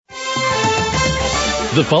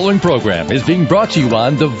The following program is being brought to you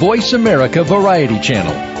on the Voice America Variety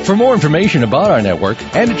Channel. For more information about our network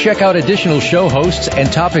and to check out additional show hosts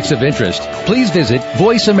and topics of interest, please visit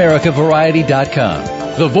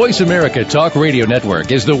voiceamericavariety.com. The Voice America Talk Radio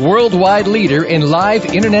Network is the worldwide leader in live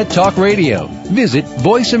Internet talk radio. Visit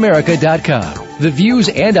voiceamerica.com. The views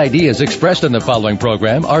and ideas expressed on the following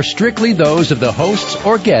program are strictly those of the hosts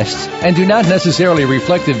or guests and do not necessarily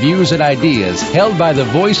reflect the views and ideas held by the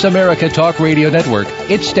Voice America Talk Radio Network,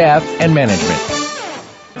 its staff, and management.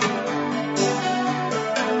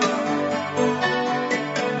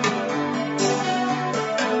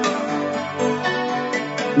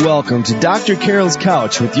 Welcome to Dr. Carol's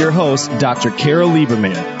Couch with your host, Dr. Carol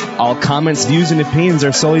Lieberman. All comments, views, and opinions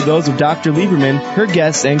are solely those of Dr. Lieberman, her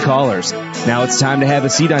guests, and callers. Now it's time to have a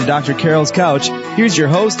seat on Dr. Carol's Couch. Here's your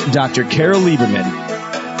host, Dr. Carol Lieberman.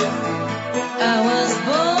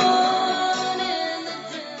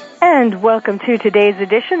 And welcome to today's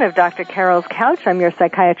edition of Dr. Carol's Couch. I'm your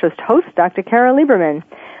psychiatrist host, Dr. Carol Lieberman.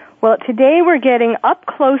 Well, today we're getting up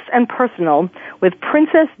close and personal with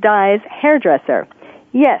Princess Di's hairdresser.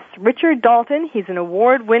 Yes, Richard Dalton. He's an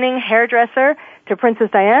award-winning hairdresser to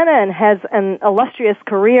Princess Diana and has an illustrious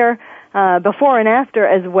career before and after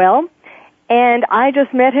as well. And I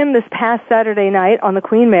just met him this past Saturday night on the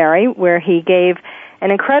Queen Mary, where he gave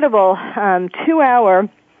an incredible 2-hour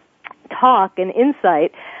talk and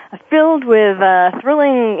insight filled with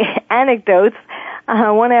thrilling anecdotes,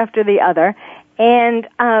 one after the other, and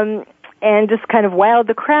just kind of wowed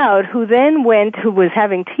the crowd, who was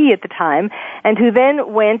having tea at the time, and who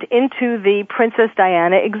then went into the Princess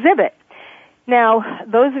Diana exhibit. Now,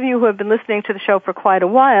 those of you who have been listening to the show for quite a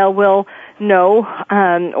while will know,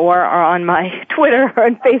 or are on my Twitter or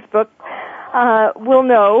on Facebook, will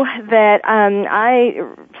know that I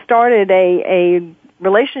started a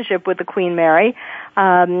relationship with the Queen Mary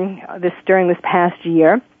during this past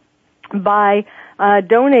year by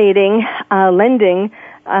donating, lending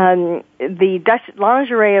the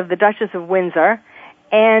lingerie of the Duchess of Windsor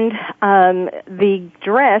and the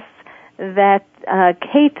dress that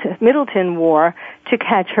Kate Middleton wore to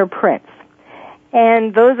catch her prince.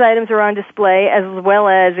 And those items are on display, as well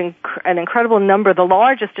as an incredible number, the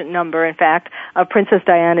largest number, in fact, of Princess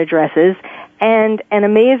Diana dresses, and an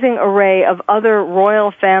amazing array of other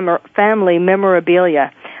royal family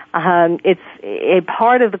memorabilia. It's a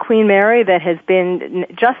part of the Queen Mary that has been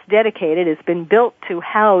just dedicated. It's been built to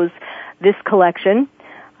house this collection,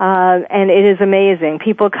 and it is amazing.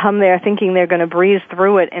 People come there thinking they're going to breeze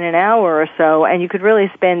through it in an hour or so, and you could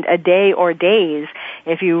really spend a day or days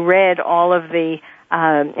if you read all of the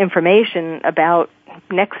information about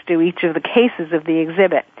next to each of the cases of the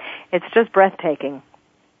exhibit. It's just breathtaking.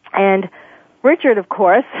 And Richard, of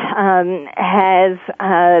course, has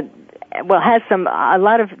a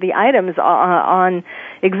lot of the items on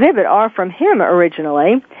exhibit are from him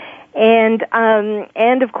originally,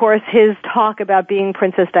 and of course his talk about being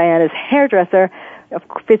Princess Diana's hairdresser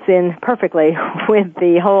fits in perfectly with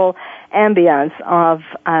the whole ambiance of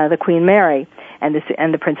the Queen Mary and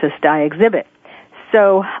the Princess Di exhibit.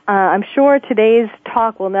 So I'm sure today's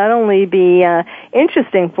talk will not only be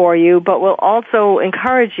interesting for you, but will also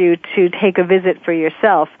encourage you to take a visit for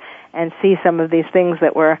yourself and see some of these things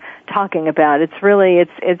that we're talking about.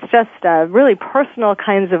 It's just really personal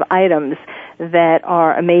kinds of items that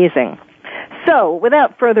are amazing. So,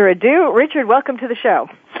 without further ado, Richard, welcome to the show.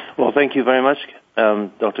 Well, thank you very much,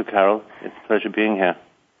 Dr. Carol. It's a pleasure being here.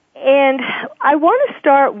 And I want to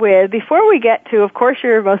start with, before we get to, of course,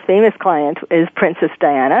 your most famous client is Princess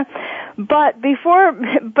Diana, but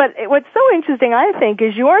what's so interesting, I think,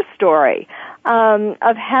 is your story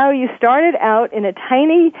of how you started out in a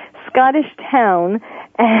tiny Scottish town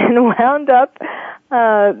and wound up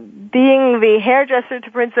being the hairdresser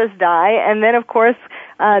to Princess Di, and then, of course,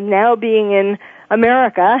 now being in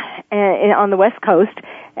America on the West Coast,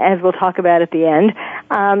 as we'll talk about at the end.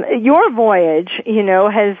 Your voyage,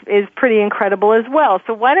 is pretty incredible as well.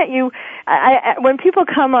 So why don't you? When people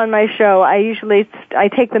come on my show, I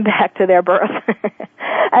take them back to their birth.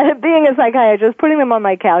 Being a psychiatrist, putting them on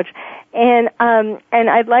my couch, and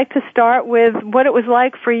I'd like to start with what it was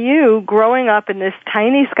like for you growing up in this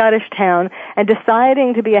tiny Scottish town and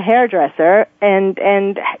deciding to be a hairdresser,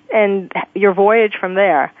 and your voyage from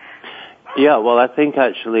there. Yeah, well, I think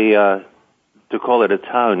actually to call it a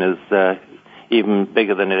town is even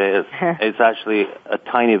bigger than it is. It's actually a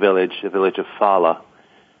tiny village, the village of Fala,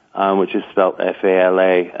 which is spelled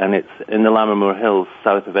F-A-L-A, and it's in the Lammermoor Hills,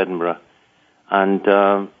 south of Edinburgh. And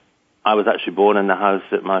I was actually born in the house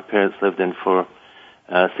that my parents lived in for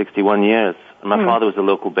 61 years. And my father was a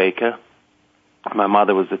local baker. My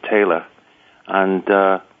mother was a tailor. And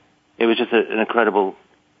it was just an incredible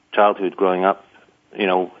childhood growing up,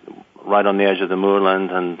 right on the edge of the moorland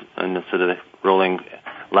and the sort of rolling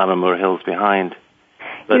Lammermoor Hills behind.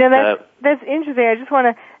 But, that's interesting. I just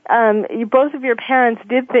want to, both of your parents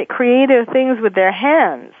did creative things with their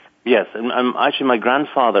hands. Yes, and actually my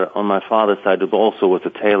grandfather on my father's side also was a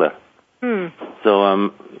tailor.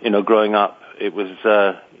 So, growing up, it was,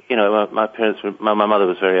 my parents my mother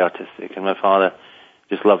was very artistic, and my father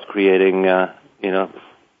just loved creating,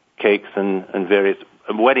 cakes and various,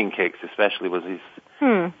 wedding cakes especially was his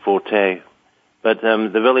forte. But the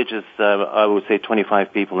village is, I would say,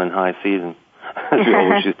 25 people in high season, as we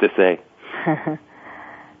always used to say.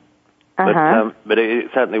 But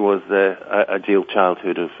it certainly was a ideal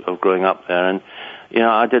childhood of growing up there. And,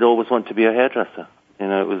 I did always want to be a hairdresser.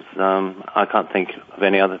 It was, I can't think of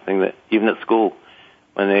any other thing that, even at school,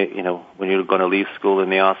 when when you're going to leave school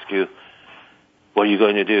and they ask you, what are you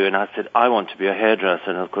going to do? And I said, I want to be a hairdresser.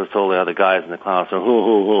 And of course all the other guys in the class are,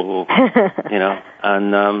 ho,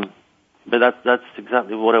 and, but that's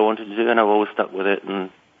exactly what I wanted to do, and I've always stuck with it, and,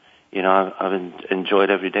 I've enjoyed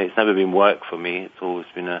every day. It's never been work for me. It's always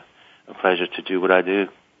been a pleasure to do what I do.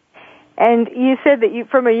 And you said that you,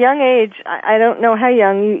 from a young age, I don't know how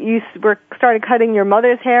young, you started cutting your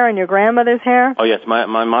mother's hair and your grandmother's hair? Oh, yes. My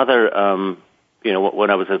mother, when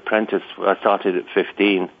I was an apprentice, I started at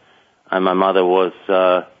 15, and my mother was,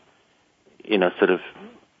 sort of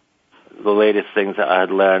the latest things that I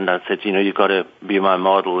had learned. I said, you've got to be my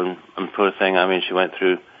model, and poor thing, I mean, she went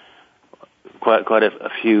through quite a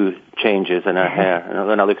few changes in her hair. And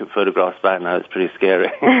when I look at photographs back now, it's pretty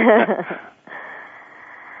scary.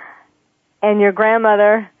 And your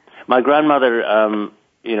grandmother? My grandmother,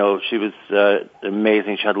 she was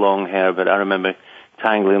amazing. She had long hair, but I remember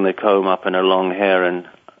tangling the comb up in her long hair, and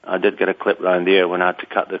I did get a clip round the ear when I had to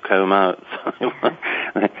cut the comb out. So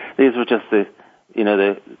these were just the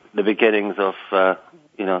beginnings of,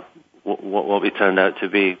 what we turned out to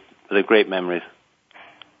be. They're great memories.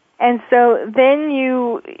 And so then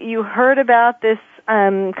you heard about this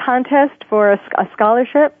contest for a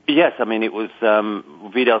scholarship? Yes, I mean, it was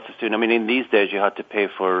Vidal Sassoon. I mean, in these days you had to pay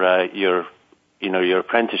for your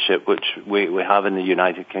apprenticeship, which we have in the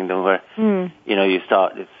United Kingdom, where, you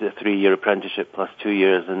start, it's a 3-year apprenticeship plus 2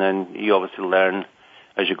 years, and then you obviously learn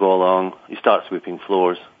as you go along. You start sweeping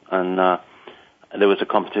floors, and there was a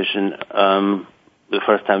competition. The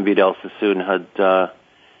first time Vidal Sassoon had,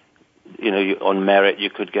 on merit, you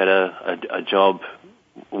could get a job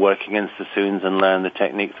working in sassoons and learn the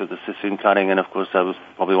techniques of the sassoon cutting, and of course I was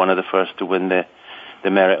probably one of the first to win the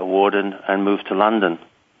merit award and move to London,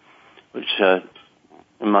 which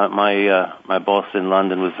my boss in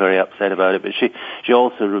London was very upset about it, but she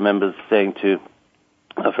also remembers saying to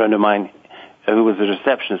a friend of mine who was a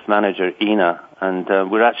receptionist manager, Ina, and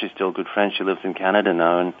we're actually still good friends. She lives in Canada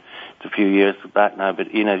now, and it's a few years back now,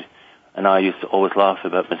 but Ina and I used to always laugh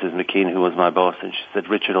about Mrs. McKean, who was my boss, and she said,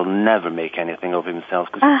 Richard will never make anything of himself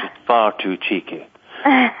because he's just far too cheeky.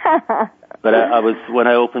 But when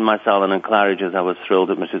I opened my salon in Claridge's, I was thrilled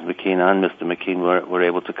that Mrs. McKean and Mr. McKean were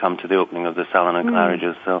able to come to the opening of the salon in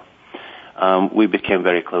Claridge's, so we became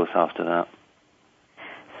very close after that.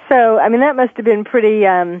 So, I mean, that must have been pretty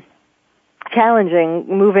challenging,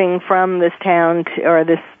 moving from this town or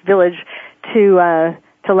this village to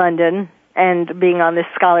London and being on this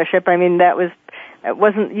scholarship. I mean,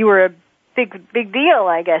 you were a big deal,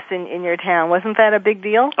 I guess, in your town. Wasn't that a big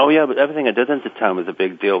deal? Oh yeah, but everything I did in the town was a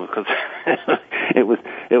big deal because it was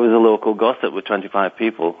a local gossip with 25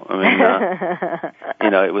 people. I mean,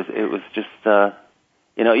 it was just,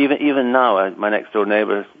 even now, my next door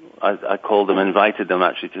neighbors, I called them, invited them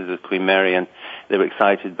actually to the Queen Mary, and they were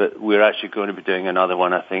excited. But we're actually going to be doing another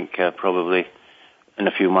one, I think, probably in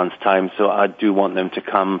a few months' time. So I do want them to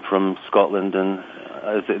come from Scotland, and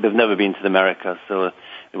they've never been to the America, so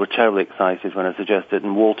they were terribly excited when I suggested.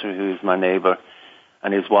 And Walter, who's my neighbor,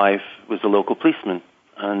 and his wife was a local policeman,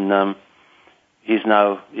 and he's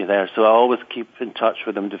now there. So I always keep in touch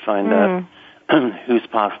with them to find out who's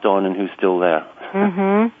passed on and who's still there.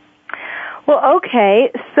 Mm-hmm. Well,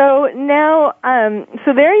 okay. So now,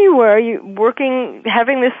 so there you were, working,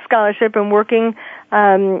 having this scholarship and working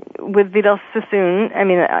with Vidal Sassoon. I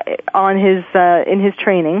mean, in his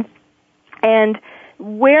training. And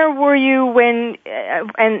where were you when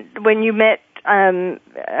you met Diana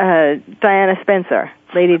Spencer,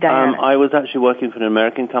 Lady Diana? I was actually working for an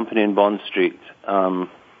American company in Bond Street, and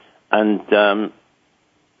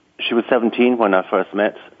she was 17 when I first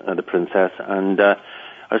met the princess, and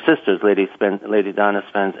her sisters, Lady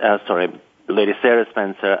Sarah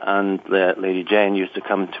Spencer and Lady Jane, used to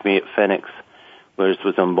come to me at Phoenix, where it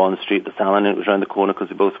was on Bond Street, the salon, and it was around the corner because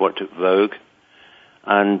they both worked at Vogue.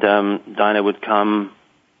 And Dinah would come,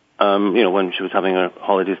 when she was having her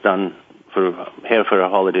holidays done, for her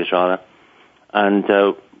holidays, rather. And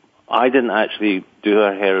I didn't actually do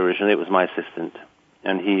her hair originally. It was my assistant.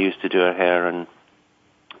 And he used to do her hair, and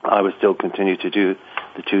I would still continue to do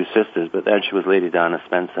the two sisters. But then she was Lady Diana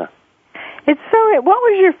Spencer. What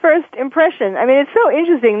was your first impression? I mean, it's so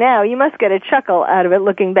interesting now. You must get a chuckle out of it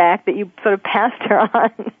looking back that you sort of passed her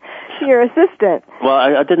on to your assistant. Well,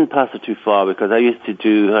 I didn't pass her too far because I used to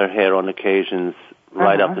do her hair on occasions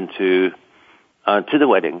right up into to the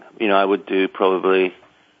wedding. I would do probably a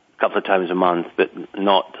couple of times a month, but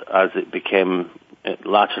not as it became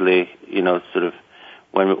latterly, sort of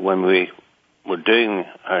when we were doing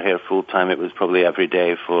her hair full time, it was probably every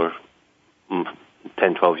day for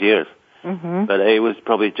 10, 12 years. Mm-hmm. But it was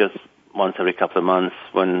probably just once every couple of months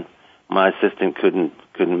when my assistant couldn't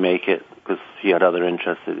make it because he had other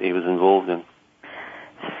interests that he was involved in.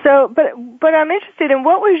 So, but I'm interested in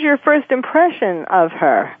what was your first impression of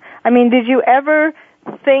her? I mean, did you ever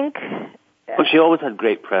think? Well, she always had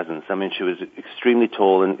great presence. I mean, she was extremely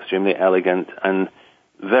tall and extremely elegant and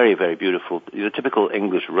very, very beautiful. The typical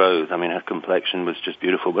English rose. I mean, her complexion was just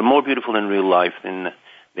beautiful, but more beautiful in real life than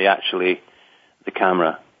the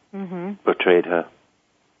camera portrayed her,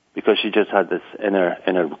 because she just had this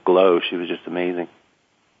inner glow. She was just amazing.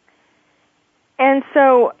 And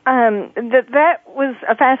so that was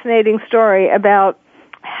a fascinating story about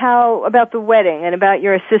the wedding and about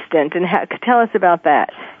your assistant, and tell us about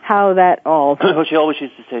that. How that all. Well, she always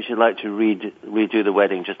used to say she'd like to redo the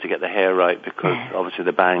wedding just to get the hair right, because obviously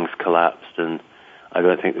the bangs collapsed, and I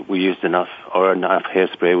don't think that we used enough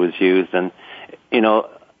hairspray was used, and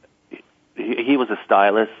he was a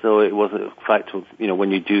stylist, so it was a fact of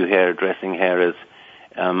when you do hair, dressing hair is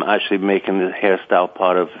actually making the hairstyle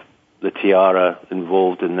part of the tiara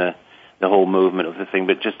involved in the whole movement of the thing,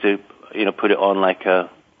 but just to put it on like a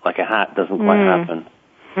hat doesn't quite happen.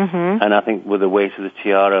 Mm-hmm. And I think with the weight of the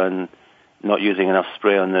tiara and not using enough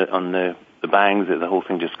spray on the bangs, the whole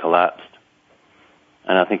thing just collapsed.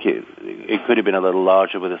 And I think it could have been a little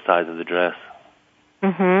larger with the size of the dress.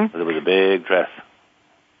 Mm-hmm. But it was a big dress.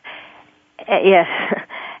 Yes,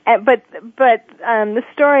 but the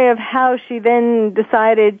story of how she then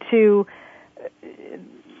decided to.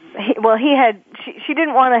 She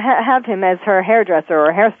didn't want to have him as her hairdresser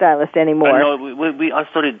or hairstylist anymore. No, I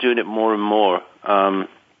started doing it more and more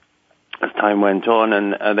as time went on,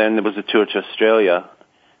 and then there was a tour to Australia,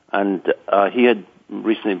 and he had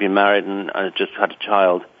recently been married and just had a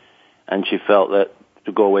child, and she felt that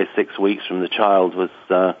to go away 6 weeks from the child was,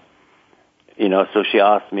 so she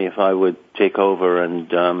asked me if I would take over and,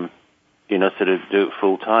 sort of do it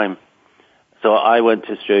full time. So I went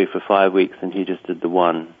to Australia for 5 weeks, and he just did the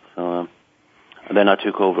one. So, and then I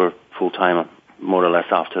took over full time, more or less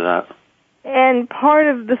after that. And part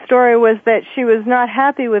of the story was that she was not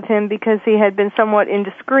happy with him because he had been somewhat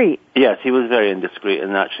indiscreet. Yes, he was very indiscreet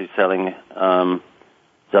and actually selling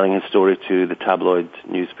his story to the tabloid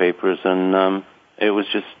newspapers, and it was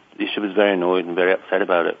just she was very annoyed and very upset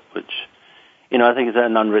about it, which I think is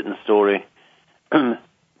an unwritten story. In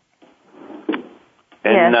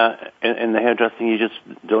the hairdressing, you just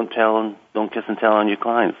don't kiss and tell on your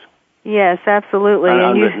clients. Yes, absolutely. An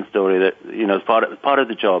unwritten story that is part of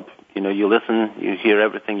the job. You listen, you hear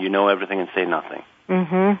everything, you know everything, and say nothing.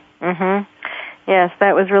 Mm-hmm. Mm-hmm. Yes,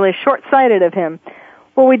 that was really short-sighted of him.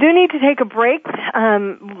 Well, we do need to take a break.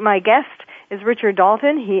 My guest is Richard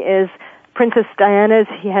Dalton. He is Princess Diana's.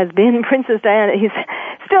 He has been Princess Diana. He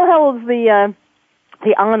still holds the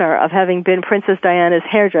honor of having been Princess Diana's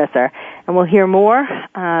hairdresser. And we'll hear more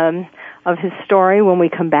of his story when we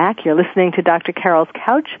come back. You're listening to Dr. Carol's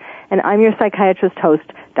Couch, and I'm your psychiatrist host,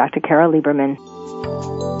 Dr. Carol Lieberman.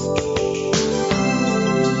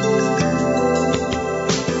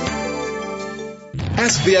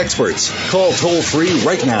 Ask the experts. Call toll-free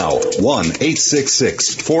right now,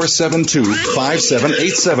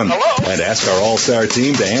 1-866-472-5787. And ask our All-Star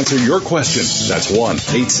team to answer your question. That's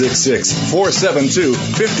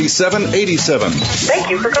 1-866-472-5787. Thank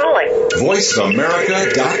you for calling.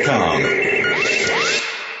 VoiceAmerica.com.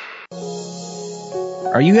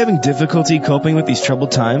 Are you having difficulty coping with these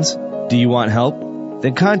troubled times? Do you want help?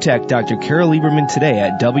 Then contact Dr. Carol Lieberman today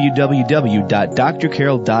at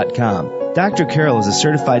www.drcarol.com. Dr. Carol is a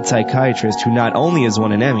certified psychiatrist who not only has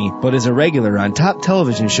won an Emmy, but is a regular on top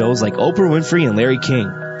television shows like Oprah Winfrey and Larry King.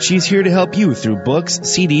 She's here to help you through books,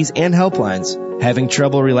 CDs, and helplines. Having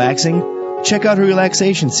trouble relaxing? Check out her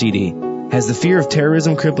relaxation CD. Has the fear of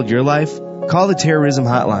terrorism crippled your life? Call the terrorism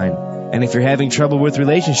hotline. And if you're having trouble with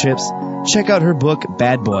relationships, check out her book,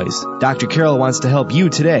 Bad Boys. Dr. Carol wants to help you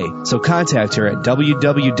today, so contact her at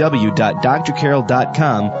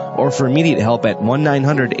www.drcarol.com or for immediate help at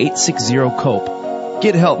 1-900-860-COPE.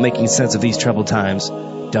 Get help making sense of these troubled times.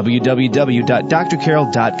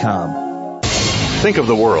 www.drcarol.com. Think of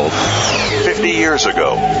the world 50 years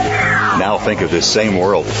ago. Now think of this same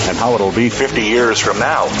world and how it'll be 50 years from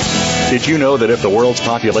now. Did you know that if the world's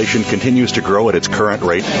population continues to grow at its current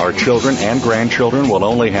rate, our children and grandchildren will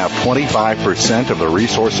only have 25% of the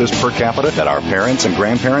resources per capita that our parents and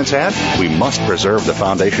grandparents had? We must preserve the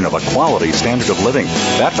foundation of a quality standard of living.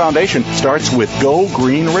 That foundation starts with Go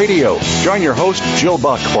Green Radio. Join your host, Jill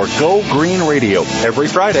Buck, for Go Green Radio every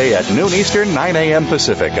Friday at noon Eastern, 9 a.m.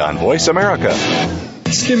 Pacific on Voice America.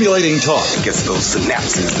 Stimulating talk. It gets those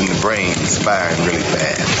synapses in the brain firing really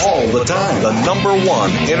fast. All the time. The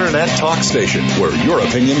 #1 Internet talk station where your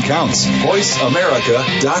opinion counts.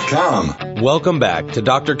 VoiceAmerica.com. Welcome back to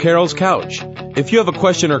Dr. Carol's Couch. If you have a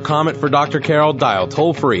question or comment for Dr. Carol, dial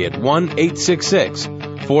toll free at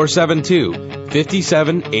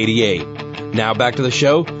 1-866-472-5788. Now back to the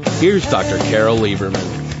show. Here's Dr. Carol Lieberman.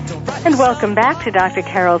 And welcome back to Dr.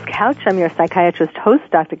 Carol's Couch. I'm your psychiatrist host,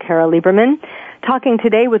 Dr. Carol Lieberman. Talking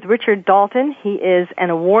today with Richard Dalton. He is an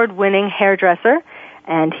award-winning hairdresser,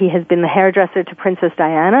 and he has been the hairdresser to Princess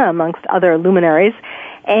Diana, amongst other luminaries.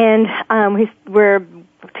 And he's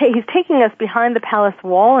taking us behind the palace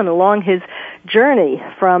wall and along his journey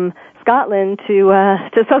from Scotland to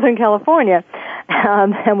Southern California,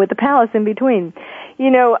 and with the palace in between. You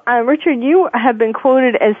know, Richard, you have been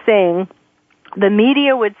quoted as saying, the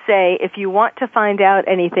media would say, if you want to find out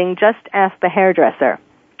anything, just ask the hairdresser.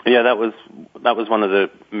 Yeah, that was one of the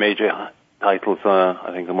major titles, I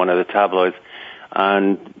think, in one of the tabloids.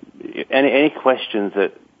 And any questions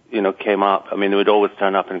that, came up, I mean, they would always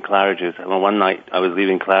turn up in Claridge's. And one night I was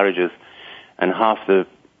leaving Claridge's, and half the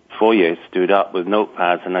foyer stood up with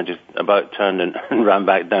notepads, and I just about turned and ran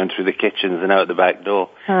back down through the kitchens and out the back door.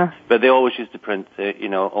 Huh. But they always used to print,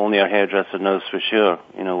 only our hairdresser knows for sure,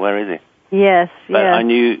 where is he? Yes, but I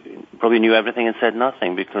probably knew everything and said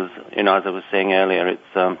nothing because, as I was saying earlier,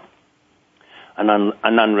 it's an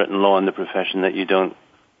unwritten law in the profession that you don't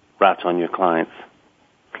rat on your clients.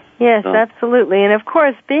 Yes, so. Absolutely. And of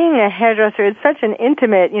course, being a hairdresser, it's such an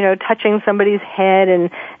intimate, touching somebody's head and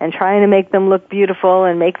trying to make them look beautiful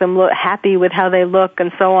and make them look happy with how they look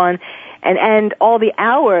and so on. And all the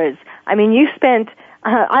hours. I mean, you spent,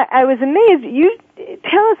 I was amazed. You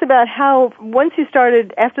tell us about how once you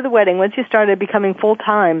started becoming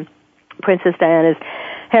full-time Princess Diana's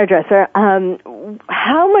hairdresser,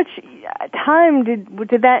 how much time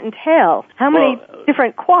did that entail? How many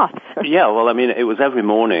different coiffes? Yeah, well, I mean, it was every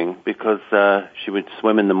morning because she would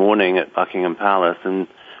swim in the morning at Buckingham Palace, and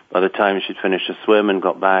by the time she'd finished her swim and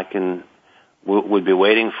got back and would be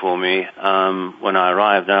waiting for me when I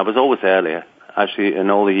arrived. And I was always earlier. Actually, in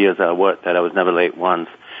all the years that I worked there, I was never late once.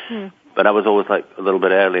 But I was always like a little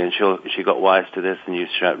bit early, and she got wise to this and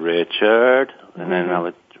used to shout, Richard, and then I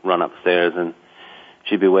would run upstairs and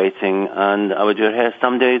she'd be waiting, and I would do her hair.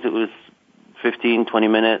 Some days it was 15, 20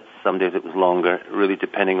 minutes, some days it was longer, really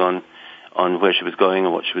depending on where she was going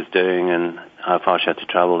and what she was doing and how far she had to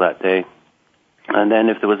travel that day. And then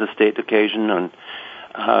if there was a state occasion and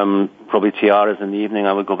probably tiaras in the evening,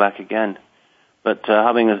 I would go back again. But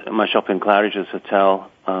having my shop in Claridge's Hotel,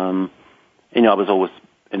 I was always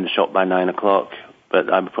in the shop by 9 o'clock, but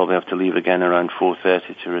I would probably have to leave again around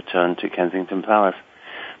 4:30 to return to Kensington Palace.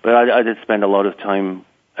 But I did spend a lot of time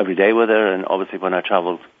every day with her, and obviously when I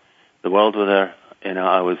traveled the world with her,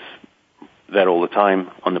 I was there all the time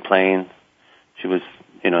on the plane. She was,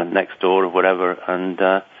 next door or whatever, and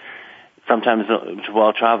sometimes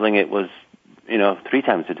while traveling it was, 3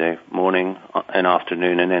 times a day, morning and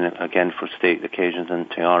afternoon, and then again for state occasions and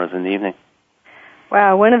tiaras in the evening.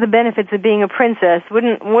 Wow, one of the benefits of being a princess,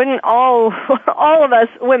 wouldn't all of us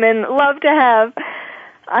women love to have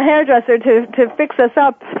a hairdresser to fix us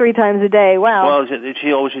up 3 times a day? Wow. Well,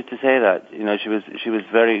 she always used to say that. She was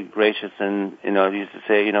very gracious, and used to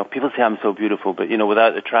say, people say I'm so beautiful, but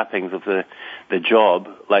without the trappings of the job,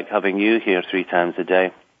 like having you here 3 times a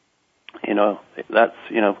day, that's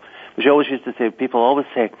she always used to say. People always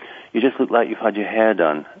say, you just look like you've had your hair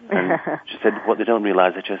done. And she said, what they don't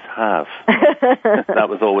realize, I just have. That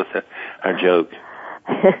was always her joke.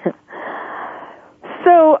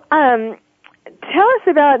 So, tell us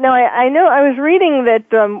about, now I know I was reading that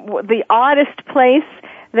the oddest place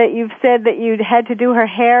that you've said that you'd had to do her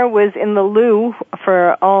hair was in the loo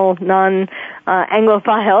for all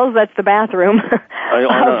non-Anglophiles. That's the bathroom.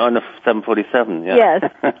 on the 747, yeah. Yes.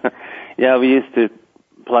 Yeah, we used to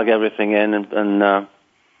plug everything in and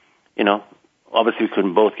obviously we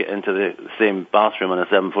couldn't both get into the same bathroom on a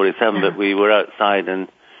 747, but we were outside and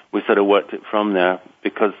we sort of worked it from there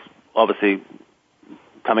because obviously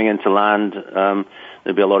coming into land,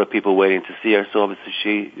 there'd be a lot of people waiting to see her, so obviously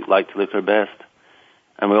she liked to look her best.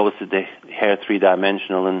 And we always did the hair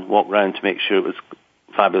three-dimensional and walked around to make sure it was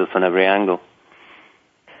fabulous on every angle.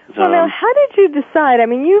 So, well, now, how did you decide? I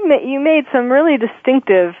mean, you made some really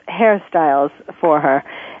distinctive hairstyles for her,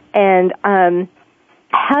 and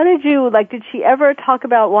how did you, did she ever talk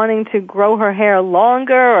about wanting to grow her hair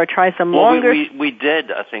longer or try some longer? We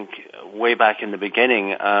did, I think, way back in the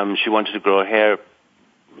beginning. She wanted to grow her hair,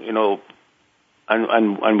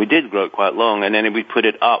 and we did grow it quite long, and then we put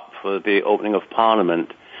it up for the opening of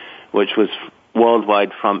Parliament, which was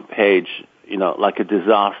worldwide front page, like a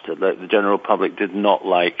disaster. The general public did not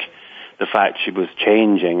like the fact she was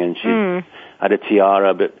changing, and she had a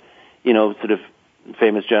tiara, but, sort of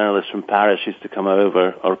famous journalists from Paris used to come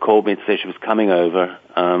over, or called me to say she was coming over,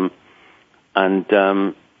 and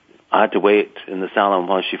I had to wait in the salon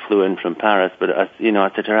while she flew in from Paris, but, I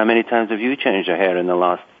said to her, how many times have you changed your hair in the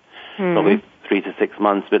last probably 3 to 6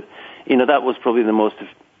 months? But, that was probably the most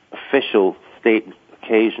official state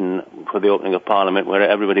occasion for the opening of Parliament, where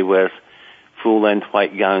everybody wears full-length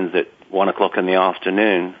white gowns at 1 o'clock in the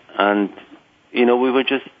afternoon. And, we were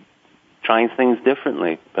just trying things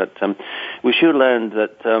differently. But we sure learned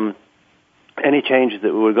that any changes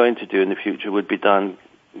that we were going to do in the future would be done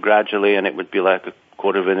gradually, and it would be like a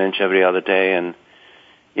quarter of an inch every other day. And,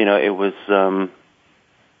 it was...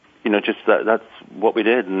 just that's what we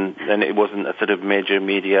did, and it wasn't a sort of major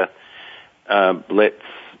media blitz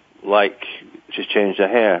like she's changed her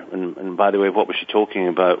hair. And by the way, what was she talking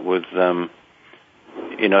about with, so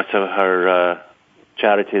her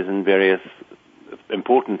charities and various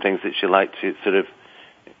important things that she liked to sort of,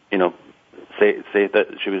 say that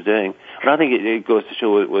she was doing. And I think it goes to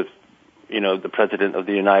show with, the President of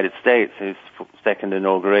the United States, his second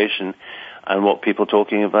inauguration, and what people are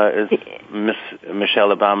talking about is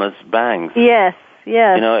Michelle Obama's bangs. Yes.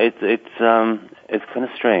 It's kind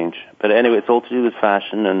of strange, but anyway, it's all to do with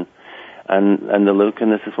fashion and the look,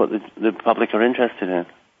 and this is what the public are interested in.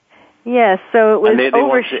 Yes, so it was they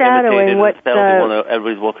overshadowing what.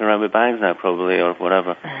 Everybody's walking around with bangs now, probably, or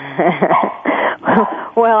whatever.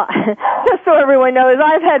 Well, just so everyone knows,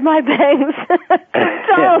 I've had my bangs since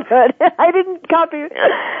childhood. I didn't copy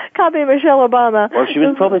Michelle Obama. Well, she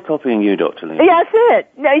was probably copying you, Dr. Lee. Yeah, that's it.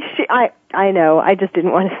 No, I know. I just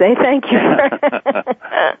didn't want to say thank you.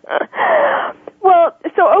 Well,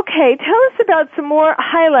 so okay, tell us about some more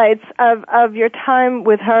highlights of your time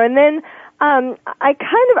with her, and then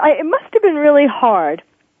it must have been really hard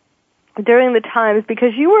during the times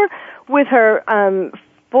because you were with her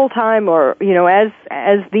full time, or as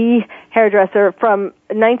the hairdresser from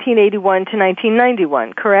 1981 to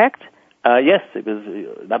 1991, correct? Yes,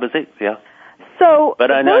 that was it. Yeah. So, but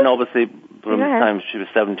and obviously from the time she was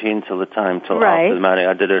 17 till after the marriage,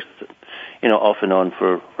 I did her, off and on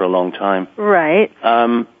for a long time. Right.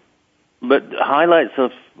 But highlights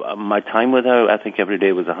of my time with her, I think every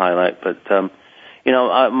day was a highlight. But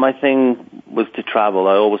my thing was to travel.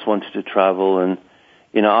 I always wanted to travel, and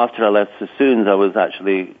after I left Sassoons, I was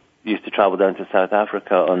actually used to travel down to South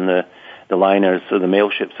Africa on the liners, or the mail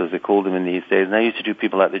ships as they called them in these days. And I used to do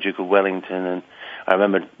people like the Duke of Wellington, and I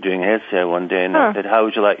remember doing his hair one day, and I said, "How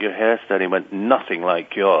would you like your hairstyle?" And he went, "Nothing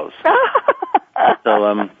like yours." So,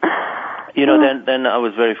 then I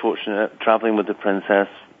was very fortunate traveling with the Princess.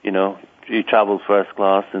 You traveled first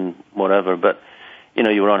class and whatever, but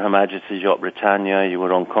you were on Her Majesty's Yacht Britannia, you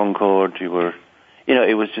were on Concorde, you were,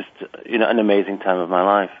 it was just an amazing time of my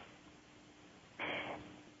life.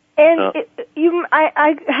 And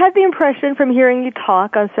I had the impression from hearing you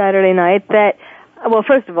talk on Saturday night that, well,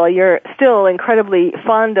 first of all, you're still incredibly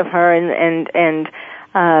fond of her, and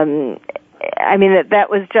I mean that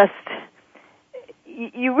was just,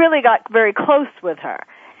 you really got very close with her,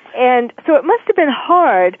 and so it must have been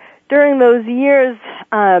hard during those years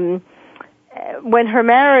when her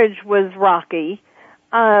marriage was rocky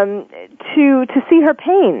to see her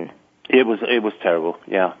pain. It was terrible,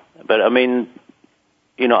 yeah. But I mean,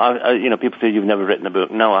 people say you've never written a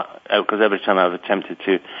book. No, because every time I've attempted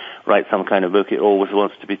to write some kind of book, it always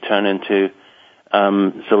wants to be turned into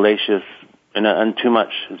salacious, and too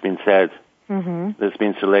much has been said. Mm-hmm. That's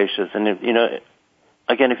been salacious, and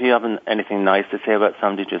again, if you haven't anything nice to say about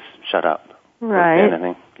somebody, just shut up. Right. Don't say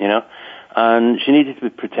anything, And she needed to be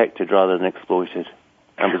protected rather than exploited.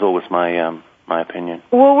 That was always my opinion.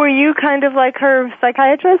 Well, were you kind of like her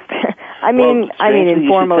psychiatrist? I mean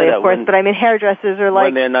informally, of course, but I mean hairdressers are like...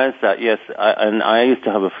 When they announced that, yes. I used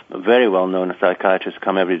to have a very well-known psychiatrist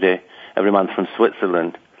come every month from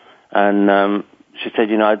Switzerland. And she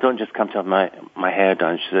said, I don't just come to have my hair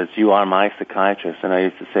done. She says, you are my psychiatrist. And I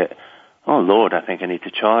used to say, oh, Lord, I think I need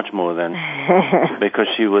to charge more then. Because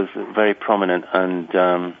she was very prominent and,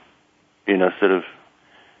 sort of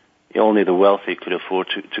only the wealthy could afford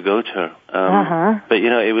to go to her. But,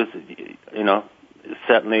 it was,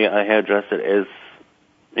 certainly a hairdresser is,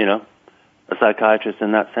 a psychiatrist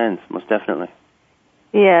in that sense, most definitely.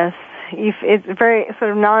 Yes. It's very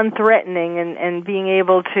sort of non-threatening and being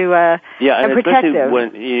able to, and protective. Especially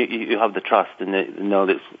when you have the trust and know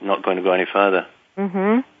that it's not going to go any further.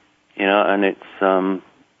 Mm-hmm. And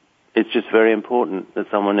it's just very important that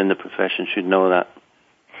someone in the profession should know that.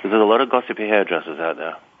 Because there's a lot of gossipy hairdressers out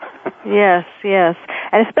there. Yes.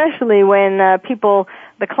 And especially when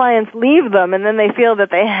the clients leave them and then they feel that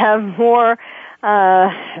they have more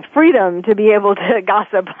freedom to be able to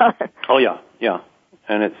gossip. Oh, yeah.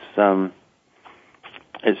 And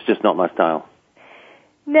it's just not my style.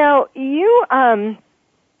 Now, you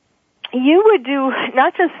would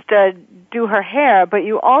not just do her hair, but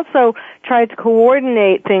you also tried to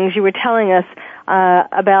coordinate things. You were telling us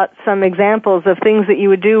about some examples of things that you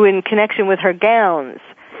would do in connection with her gowns.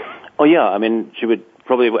 Oh, yeah. I mean, she would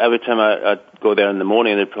probably, every time I'd go there in the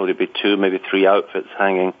morning, there'd probably be 2, maybe 3 outfits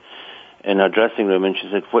hanging in her dressing room. And she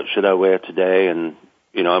said, what should I wear today? And,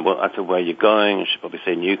 I said, where are you going? And she'd probably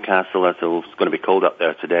say Newcastle. I said, well, it's going to be cold up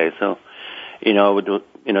there today. So, I would,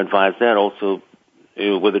 advise that. Also,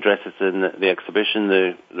 with the dresses in the exhibition,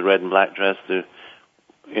 the red and black dress, the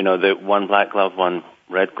one black glove, one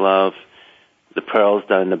red glove, the pearls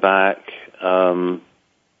down the back,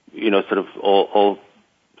 sort of all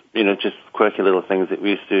just quirky little things that we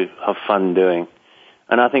used to have fun doing.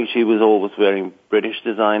 And I think she was always wearing British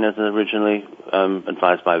designers originally,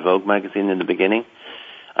 advised by Vogue magazine in the beginning.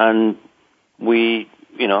 And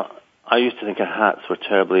I used to think her hats were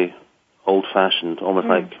terribly old-fashioned, almost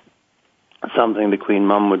like something the Queen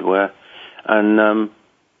Mum would wear. And,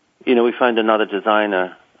 we found another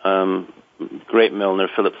designer, great milliner,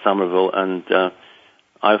 Philip Somerville, and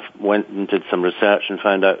I went and did some research and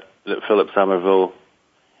found out that Philip Somerville,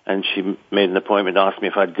 and she made an appointment, asked me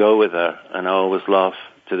if I'd go with her, and I always laugh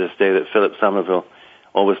to this day that Philip Somerville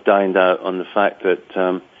always dined out on the fact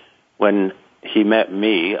that when he met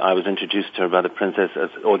me, I was introduced to her by the princess as,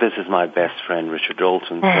 this is my best friend, Richard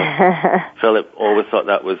Dalton. So Philip always thought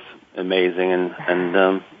that was amazing,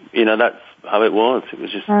 and that's how it was. It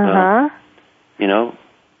was just,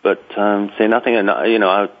 but say nothing, and,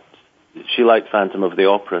 she liked Phantom of the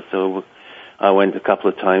Opera, so I went a couple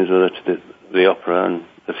of times with her to the opera, and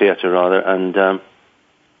the theatre rather, and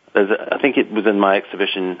I think it was in my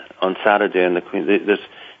exhibition on Saturday, and the Queen, there's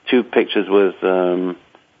 2 pictures with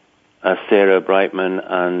Sarah Brightman,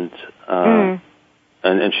 and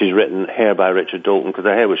she's written hair by Richard Dalton, because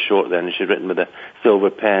her hair was short then, and she'd written with a silver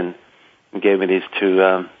pen, and gave me these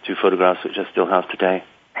 2 photographs, which I still have today.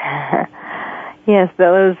 Yes,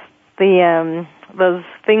 those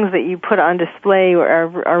things that you put on display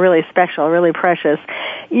are really special, really precious.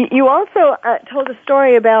 You also told a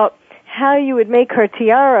story about how you would make her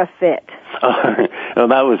tiara fit. Well,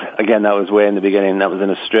 that was way in the beginning. That was in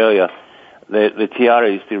Australia. The tiara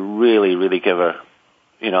used to really, really give her,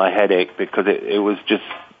 a headache, because it was just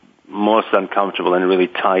most uncomfortable and really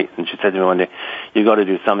tight. And she said to me one day, "You've got to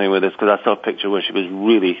do something with this," because I saw a picture where she was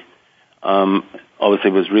really,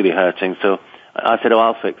 obviously was really hurting. So I said,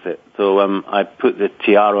 I'll fix it. So I put the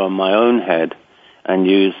tiara on my own head and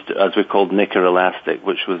used, as we called, knicker elastic,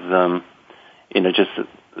 which was, just a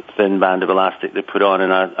thin band of elastic they put on,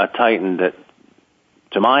 and I tightened it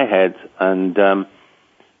to my head, and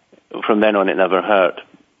from then on it never hurt.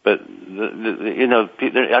 But,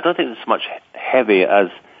 I don't think it's much heavy as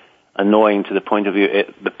annoying to the point of view,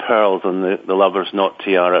 the pearls on the lover's knot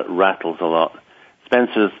tiara rattles a lot.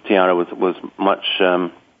 Spencer's tiara was much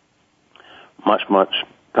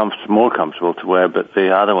more comfortable to wear, but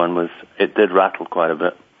the other one it did rattle quite a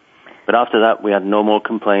bit. But after that, we had no more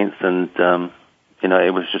complaints, and,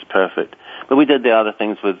 it was just perfect. But we did the other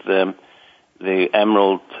things with the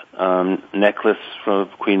emerald necklace from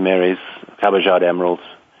Queen Mary's, Cabajad emeralds,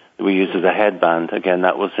 that we used as a headband. Again,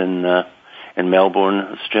 that was in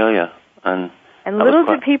Melbourne, Australia. And little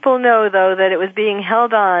did people know, though, that it was being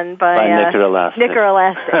held on by knicker elastic.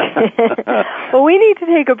 Well, we need to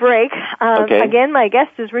take a break. Okay. Again, my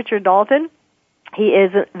guest is Richard Dalton. He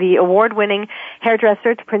is the award-winning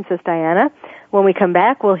hairdresser to Princess Diana. When we come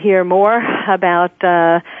back, we'll hear more about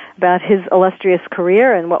his illustrious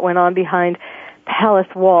career and what went on behind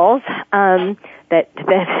palace walls. That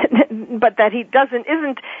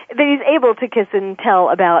he's able to kiss and tell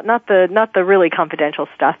about, not the really confidential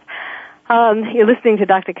stuff. You're listening to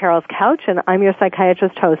Dr. Carol's Couch, and I'm your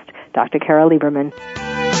psychiatrist host, Dr. Carol Lieberman.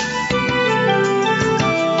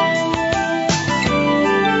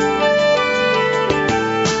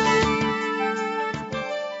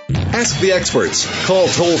 Ask the experts. Call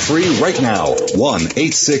toll-free right now,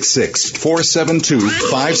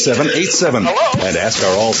 1-866-472-5787. And ask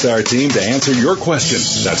our All-Star team to answer your question.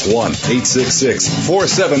 That's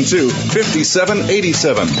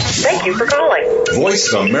 1-866-472-5787. Thank you for calling.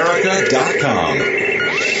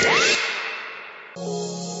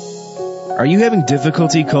 VoiceAmerica.com. Are you having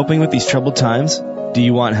difficulty coping with these troubled times? Do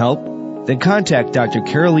you want help? Then contact Dr.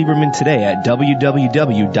 Carol Lieberman today at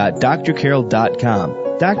www.drcarol.com.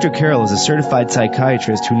 Dr. Carol is a certified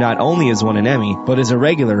psychiatrist who not only has won an Emmy, but is a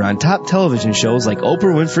regular on top television shows like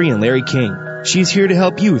Oprah Winfrey and Larry King. She's here to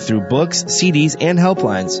help you through books, CDs, and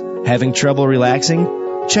helplines. Having trouble relaxing?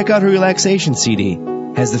 Check out her relaxation CD.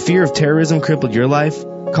 Has the fear of terrorism crippled your life?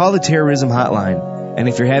 Call the terrorism hotline. And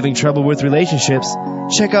if you're having trouble with relationships,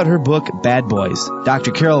 check out her book, Bad Boys.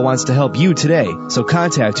 Dr. Carol wants to help you today, so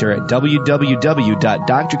contact her at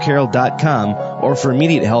www.drcarol.com or for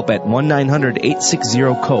immediate help at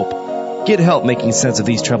 1-900-860-COPE. Get help making sense of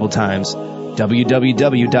these troubled times.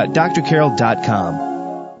 www.drcarol.com.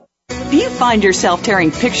 Do you find yourself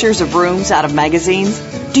tearing pictures of rooms out of magazines?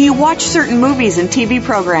 Do you watch certain movies and TV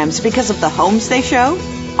programs because of the homes they show?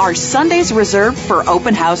 Are Sundays reserved for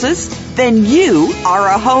open houses? Then you are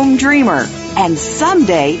a home dreamer, and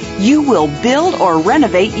someday you will build or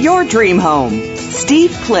renovate your dream home.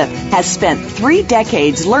 Steve Cliff has spent 3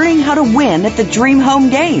 decades learning how to win at the Dream Home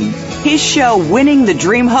game. His show, Winning the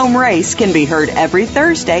Dream Home Race, can be heard every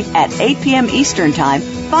Thursday at 8 p.m. Eastern Time,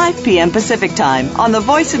 5 p.m. Pacific Time on the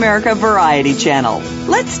Voice America Variety Channel.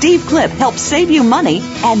 Let Steve Cliff help save you money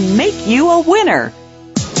and make you a winner.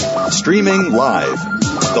 Streaming live.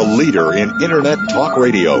 The leader in Internet talk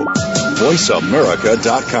radio.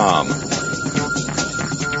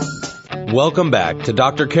 VoiceAmerica.com. Welcome back to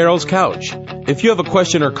Dr. Carol's Couch. If you have a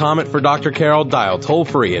question or comment for Dr. Carol, dial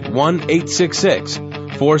toll-free at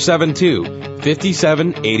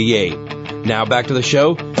 1-866-472-5788. Now back to the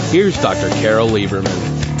show. Here's Dr. Carol Lieberman.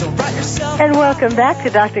 And welcome back to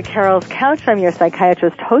Dr. Carol's Couch. I'm your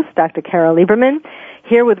psychiatrist host, Dr. Carol Lieberman,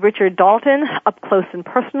 here with Richard Dalton, up close and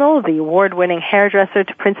personal, the award-winning hairdresser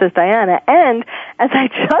to Princess Diana, and, as I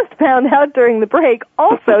just found out during the break,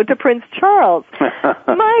 also to Prince Charles.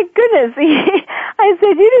 My goodness. I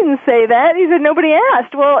said, you didn't say that. He said, nobody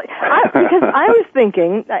asked. Well, because I was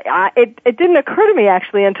thinking, it didn't occur to me,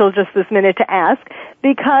 actually, until just this minute to ask,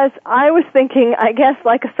 because I was thinking, I guess,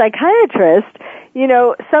 like a psychiatrist, you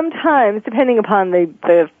know, sometimes, depending upon the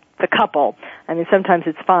couple, I mean, sometimes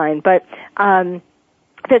it's fine, but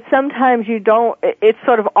that sometimes you don't, it's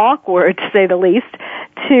sort of awkward, to say the least,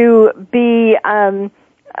 to be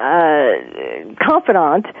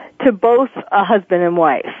confidant to both a husband and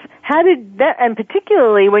wife. How did that, and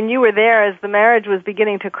particularly when you were there as the marriage was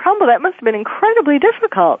beginning to crumble, that must have been incredibly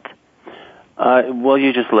difficult. Well,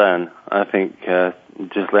 you just learn. I think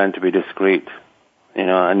just learn to be discreet, you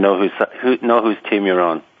know, and know whose team you're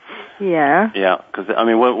on. Yeah. Yeah, because I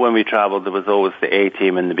mean, when we traveled, there was always the A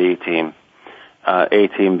team and the B team. A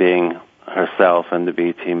team being herself and the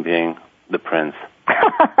B team being the prince.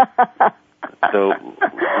 So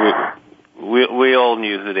we all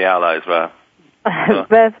knew who the allies were. So.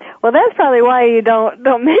 That's probably why you don't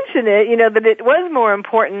mention it. You know, that it was more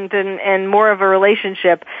important and more of a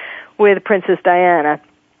relationship with Princess Diana.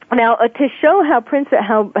 Now, to show how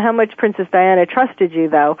much Princess Diana trusted you,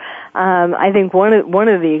 though, I think one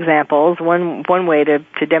of the examples, one way to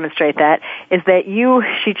demonstrate that is that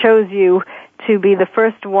she chose you to be the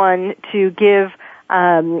first one to give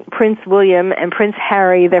Prince William and Prince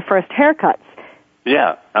Harry their first haircuts.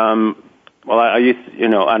 Yeah. Well, I used, you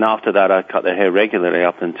know, and after that, I cut their hair regularly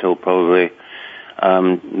up until probably,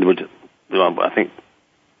 I think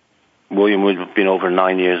William would have been over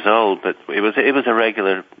 9 years old, but it was a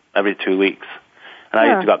regular every 2 weeks. And I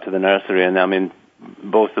used to go up to the nursery, and I mean,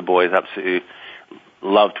 both the boys absolutely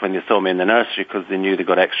loved when they saw me in the nursery because they knew they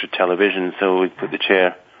got extra television, so we'd put the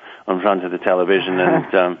chair in front of the television,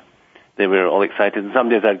 and they were all excited. And some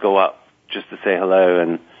days I'd go up just to say hello,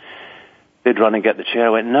 and they'd run and get the chair.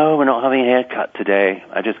 I went, no, we're not having a haircut today.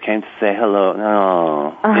 I just came to say hello.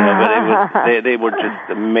 No. You know, but they were just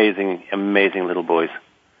amazing, amazing little boys.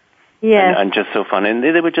 Yeah. And just so fun. And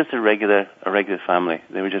they were just a regular family.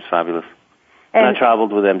 They were just fabulous. And I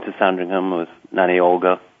traveled with them to Sandringham with Nanny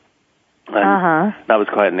Olga. And that was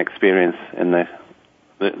quite an experience in the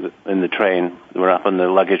train. We were up on the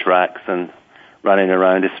luggage racks and running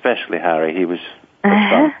around, especially Harry. He was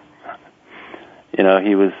fun. You know,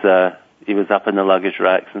 he was he was up in the luggage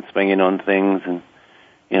racks and swinging on things and,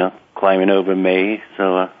 you know, climbing over me.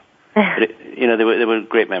 So, but you know, they were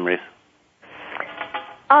great memories.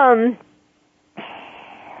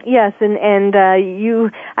 Yes, and you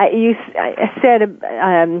said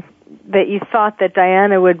that you thought that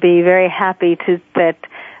Diana would be very happy that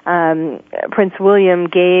Prince William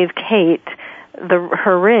gave Kate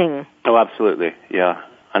her ring. Oh, absolutely, yeah.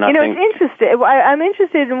 And I'm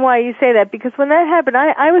interested in why you say that, because when that happened,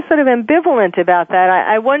 I was sort of ambivalent about that.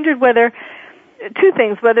 I wondered whether two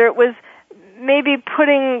things: whether it was maybe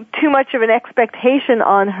putting too much of an expectation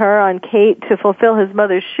on Kate, to fulfill his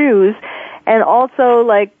mother's shoes, and also,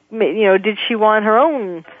 like, you know, did she want her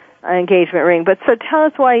own engagement ring? But so tell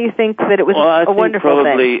us why you think that it was a wonderful thing.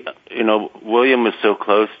 Probably, you know, William was so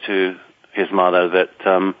close to his mother that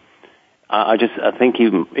I think he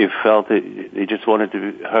felt that he just wanted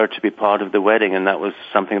her to be part of the wedding, and that was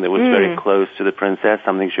something that was very close to the princess,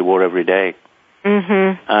 something she wore every day.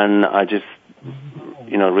 Mm-hmm. And I just,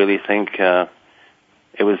 you know, really think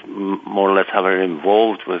it was more or less how her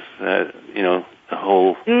involved with, you know, the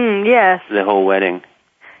whole the whole wedding.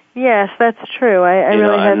 Yes, that's true. I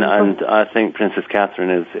really hadn't. And I think Princess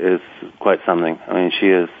Catherine is quite something. I mean, she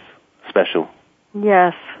is special.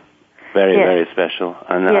 Yes. Very, very special.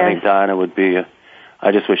 And I think Diana would be.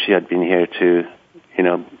 I just wish she had been here to, you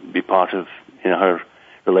know, be part of, you know, her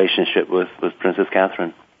relationship with Princess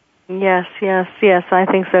Catherine. Yes. I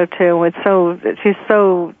think so too. She's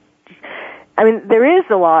so. I mean, there is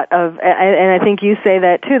a lot of, and I think you say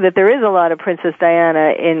that too, that there is a lot of Princess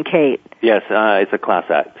Diana in Kate. Yes, it's a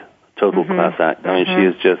class act, total class act. I mean, she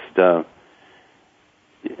is just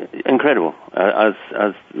incredible, as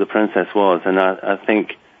the princess was. And I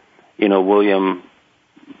think, you know, William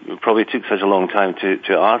probably took such a long time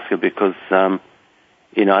to ask her because,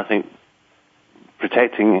 you know, I think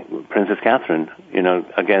protecting Princess Catherine, you know,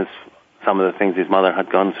 against some of the things his mother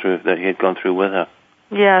had gone through, that he had gone through with her.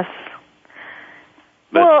 Yes.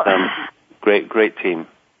 But great team.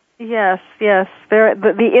 Yes.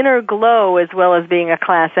 The inner glow, as well as being a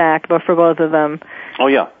class act, but for both of them. Oh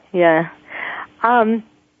yeah. Yeah.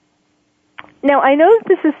 Now I know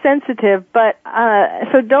this is sensitive, but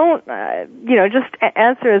so don't you know, just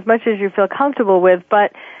answer as much as you feel comfortable with.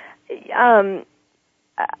 But it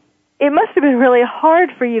must have been really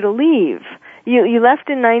hard for you to leave. You left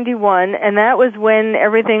in 91, and that was when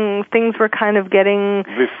things were kind of getting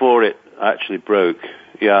before it actually broke.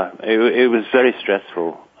 Yeah, it was very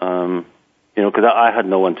stressful, you know, because I had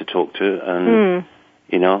no one to talk to, and,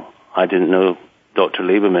 you know, I didn't know Dr.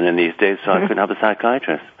 Lieberman in these days, so I couldn't have a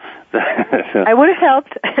psychiatrist. So, I would have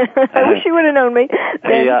helped. I wish you would have known me.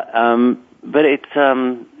 Yeah, but it's,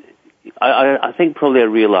 I think probably I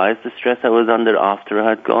realized the stress I was under after I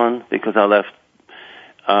had gone, because I left,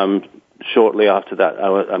 shortly after that,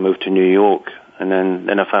 I moved to New York, and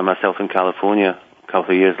then I found myself in California a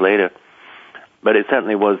couple of years later. But it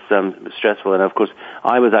certainly was stressful, and of course,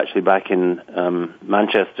 I was actually back in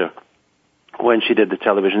Manchester when she did the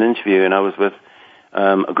television interview, and I was with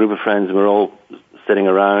a group of friends, and we were all sitting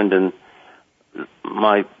around, and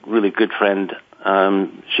my really good friend,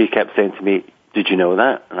 she kept saying to me, "Did you know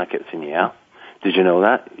that?" And I kept saying, "Yeah." "Did you know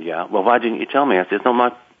that?" "Yeah." "Well, why didn't you tell me?" I said, "It's not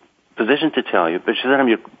my position to tell you." But she said, "I'm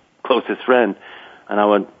your closest friend," and I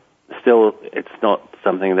went, "Still, it's not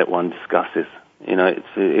something that one discusses. You know,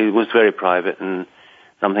 it was very private and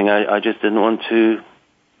something I just didn't want to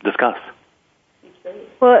discuss."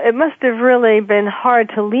 Well, it must have really been hard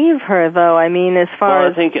to leave her, though. I mean, as far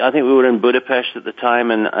as I think we were in Budapest at the time,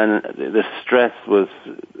 and the stress was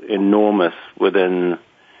enormous within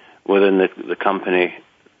the company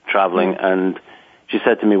traveling. And she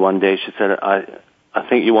said to me one day, she said, "I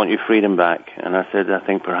think you want your freedom back." And I said, "I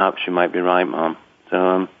think perhaps you might be right, Mom."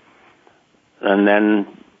 So, and then,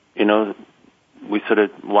 you know, we sort of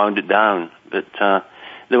wound it down. But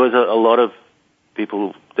there was a lot of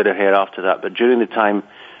people did her hair after that. But during the time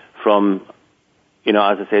from, you know,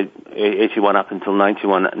 as I said, 81 up until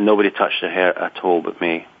 91, nobody touched her hair at all but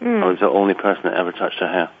me. I was the only person that ever touched her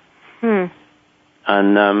hair.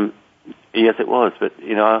 And yes, it was. But,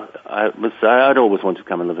 you know, I'd always wanted to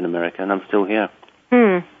come and live in America, and I'm still here.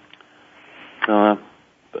 So,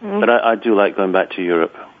 but I do like going back to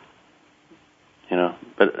Europe. You know,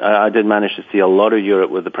 but I did manage to see a lot of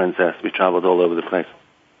Europe with the princess. We traveled all over the place.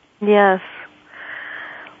 Yes.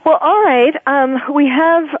 Well, all right. We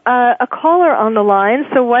have a caller on the line,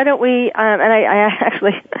 so why don't we? And I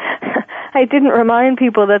actually, I didn't remind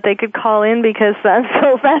people that they could call in because I'm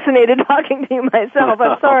so fascinated talking to you myself.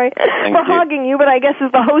 I'm sorry for hogging you, but I guess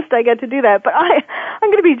as the host I get to do that. But I'm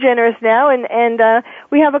going to be generous now, and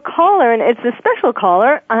we have a caller, and it's a special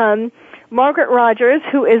caller. Margaret Rogers,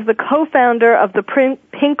 who is the co-founder of the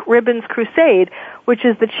Pink Ribbons Crusade, which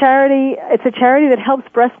is it's a charity that helps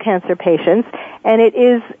breast cancer patients, and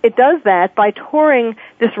it does that by touring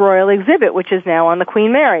this royal exhibit, which is now on the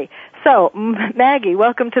Queen Mary. So, Maggie,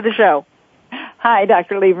 welcome to the show. Hi,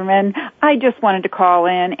 Dr. Lieberman. I just wanted to call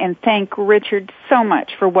in and thank Richard so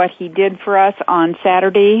much for what he did for us on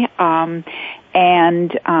Saturday, and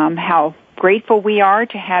how grateful we are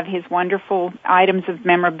to have his wonderful items of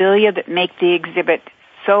memorabilia that make the exhibit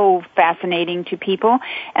so fascinating to people.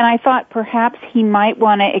 And I thought perhaps he might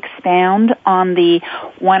want to expound on the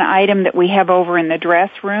one item that we have over in the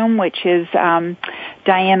dress room, which is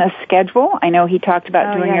Diana's schedule. I know he talked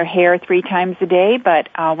about doing her hair 3 times a day, but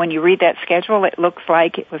when you read that schedule, it looks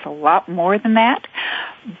like it was a lot more than that.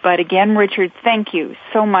 But again, Richard, thank you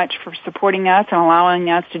so much for supporting us and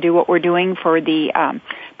allowing us to do what we're doing for the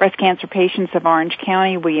breast cancer patients of Orange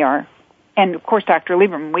County. And, of course, Dr.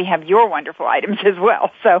 Lieberman, we have your wonderful items as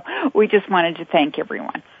well. So we just wanted to thank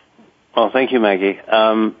everyone. Well, thank you, Maggie.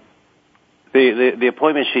 The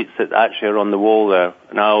appointment sheets that actually are on the wall there,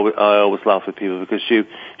 and I always laugh with people because she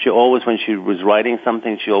always, when she was writing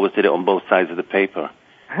something, she always did it on both sides of the paper.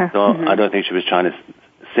 So I don't think she was trying to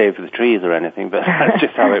save the trees or anything, but that's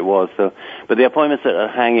just how it was. So, but the appointments that are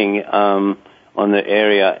hanging on the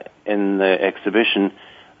area in the exhibition,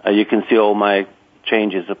 you can see all my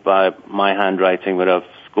changes by my handwriting that I've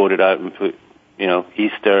scored it out and put,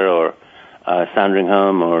 Easter or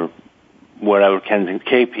Sandringham or wherever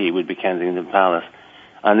KP would be Kensington Palace.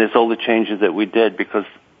 And there's all the changes that we did because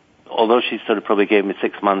although she sort of probably gave me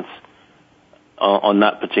 6 months on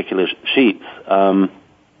that particular sheet,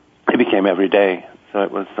 it became every day. So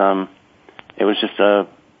it was just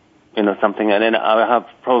something. And then I have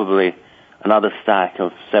probably another stack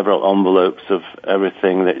of several envelopes of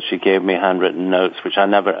everything that she gave me, handwritten notes, which I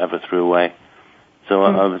never, ever threw away. So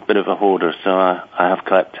I was a bit of a hoarder, so I have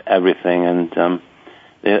kept everything, and I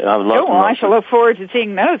have lots I shall look forward to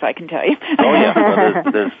seeing those, I can tell you. Oh, yeah. Well,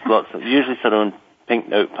 there's lots of, usually sort of pink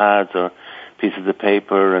notepads or pieces of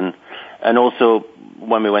paper, and also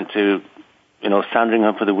when we went to,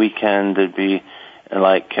 Sandringham for the weekend, there'd be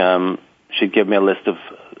like, she'd give me a list of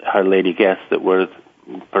her lady guests that were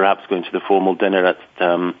perhaps going to the formal dinner at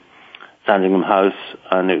Sandringham House,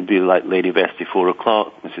 and it would be like Lady Vesti 4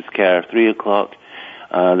 o'clock, Mrs. Kerr 3 o'clock,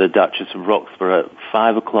 the Duchess of Roxburgh at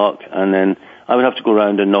 5 o'clock, and then I would have to go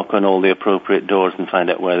around and knock on all the appropriate doors and find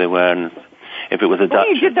out where they were, and if it was a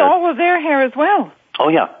Duchess... you did all of their hair as well. Oh,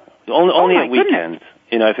 yeah. Only at weekends.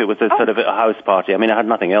 If it was a sort of a house party. I mean, I had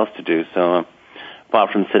nothing else to do, so...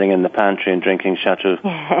 apart from sitting in the pantry and drinking Chateau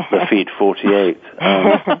Lafite 48.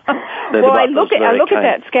 Well, I look at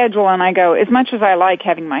that schedule and I go, as much as I like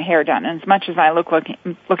having my hair done and as much as I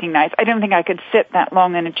looking nice, I don't think I could sit that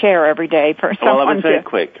long in a chair every day for someone. Well, that was very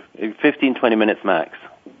quick. 15, 20 minutes max.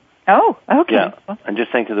 Oh, okay. Yeah, and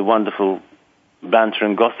just think of the wonderful banter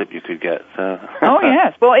and gossip you could get. So. Oh,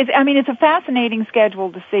 yes. Well, it's a fascinating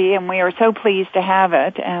schedule to see, and we are so pleased to have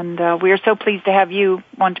it, and we are so pleased to have you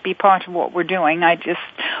want to be part of what we're doing. I just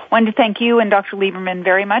wanted to thank you and Dr. Lieberman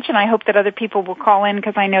very much, and I hope that other people will call in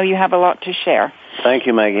because I know you have a lot to share. Thank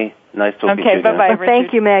you, Maggie. Nice talking to you. Okay, bye-bye, Richard.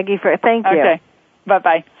 Thank you, Maggie. Thank you. Okay,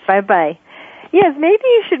 bye-bye. Bye-bye. Yes, maybe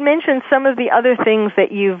you should mention some of the other things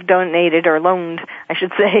that you've donated or loaned, I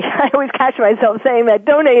should say. I always catch myself saying that.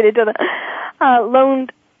 Donated to the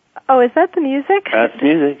loaned. Oh, is that the music? That's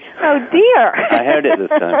music. Oh, dear. I heard it this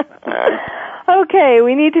time. Okay,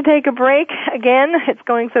 we need to take a break again. It's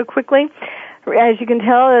going so quickly. As you can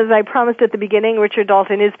tell, as I promised at the beginning, Richard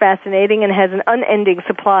Dalton is fascinating and has an unending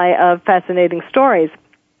supply of fascinating stories.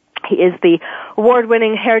 He is the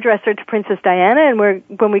award-winning hairdresser to Princess Diana, and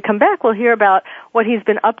when we come back, we'll hear about what he's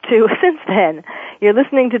been up to since then. You're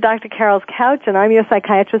listening to Dr. Carol's Couch, and I'm your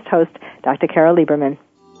psychiatrist host, Dr. Carol Lieberman.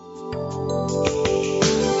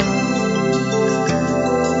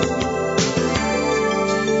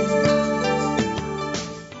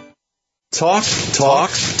 Talk,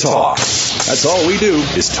 talk, talk. That's all we do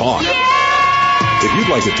is talk. If you'd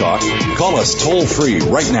like to talk, call us toll-free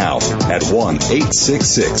right now at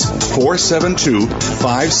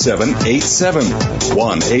 1-866-472-5787.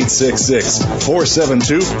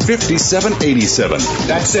 1-866-472-5787.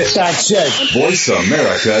 That's it.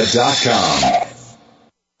 VoiceAmerica.com.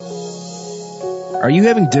 Are you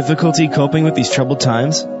having difficulty coping with these troubled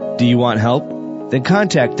times? Do you want help? Then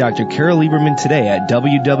contact Dr. Carol Lieberman today at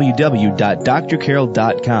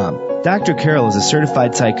www.drcarol.com. Dr. Carol is a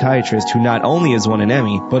certified psychiatrist who not only has won an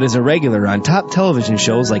Emmy, but is a regular on top television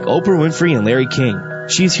shows like Oprah Winfrey and Larry King.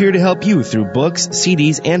 She's here to help you through books,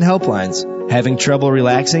 CDs, and helplines. Having trouble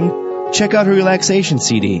relaxing? Check out her relaxation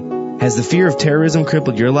CD. Has the fear of terrorism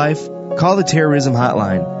crippled your life? call the terrorism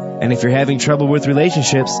hotline. And if you're having trouble with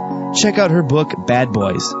relationships, check out her book, Bad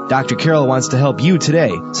Boys. Dr. Carol wants to help you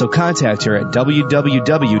today, so contact her at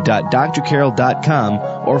www.drcarol.com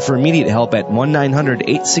or for immediate help at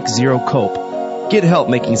 1-900-860-COPE. Get help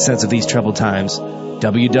making sense of these troubled times.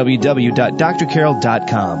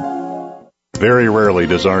 www.drcarol.com. Very rarely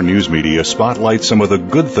does our news media spotlight some of the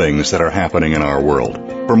good things that are happening in our world.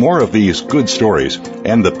 For more of these good stories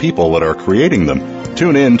and the people that are creating them,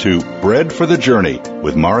 tune in to Bread for the Journey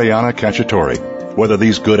with Mariana Cacciatore. Whether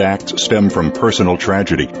these good acts stem from personal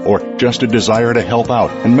tragedy or just a desire to help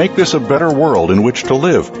out and make this a better world in which to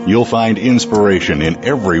live, you'll find inspiration in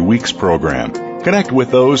every week's program. Connect with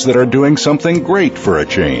those that are doing something great for a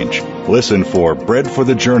change. Listen for Bread for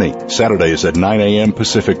the Journey, Saturdays at 9 a.m.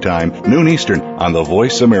 Pacific Time, noon Eastern, on the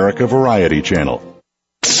Voice America Variety Channel.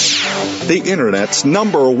 The Internet's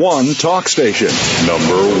 #1 talk station.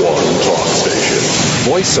 #1 talk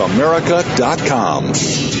station. VoiceAmerica.com.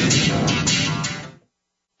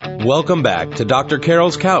 Welcome back to Dr.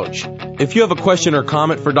 Carol's Couch. If you have a question or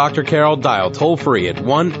comment for Dr. Carol, dial toll-free at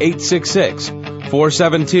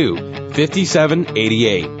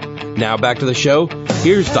 1-866-472-5788. Now back to the show.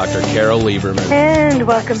 Here's Dr. Carol Lieberman. And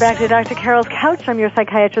welcome back to Dr. Carol's Couch. I'm your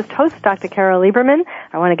psychiatrist host, Dr. Carol Lieberman.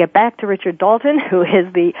 I want to get back to Richard Dalton, who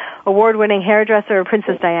is the award-winning hairdresser of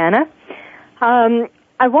Princess Diana.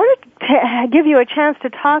 I wanted to give you a chance to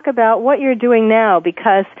talk about what you're doing now,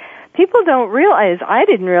 because people don't realize, I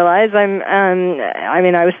didn't realize,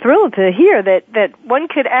 I was thrilled to hear that one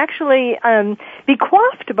could actually be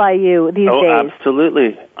coiffed by you these days. Oh,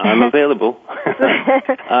 absolutely. I'm available.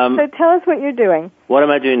 So tell us what you're doing. What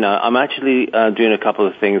am I doing now? I'm actually doing a couple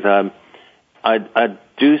of things. I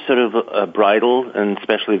do sort of bridal and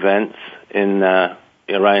special events in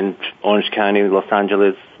around Orange County, Los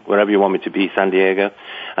Angeles, wherever you want me to be, San Diego.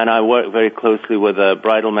 And I work very closely with a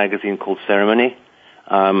bridal magazine called Ceremony,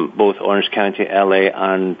 both Orange County, LA,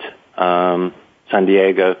 and San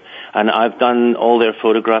Diego. And I've done all their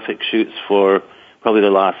photographic shoots for probably the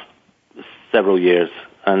last several years.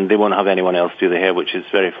 And they won't have anyone else do the hair, which is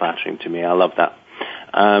very flattering to me. I love that.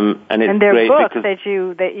 And it's their great book because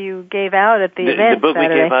that you gave out at the event. The book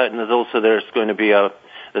Saturday. we gave out, and there's going to be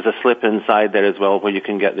there's a slip inside there as well where you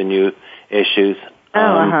can get the new issues.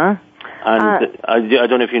 And I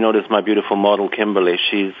don't know if you noticed my beautiful model Kimberly.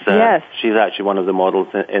 She's actually one of the models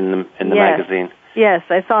in the magazine. Yes,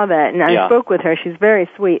 I saw that, and I spoke with her. She's very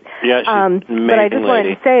sweet. Yeah, she's an amazing but I just wanted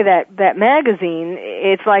lady. to say that magazine,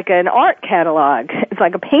 it's like an art catalog. It's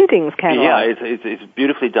like a paintings catalog. Yeah, it's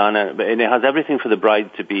beautifully done, and it has everything for the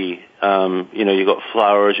bride to be. You've got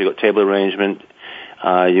flowers, you've got table arrangement,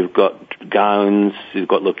 you've got gowns, you've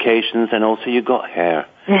got locations, and also you've got hair.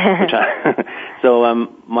 So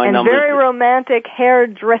my and numbers, very romantic hair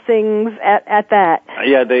dressings at that.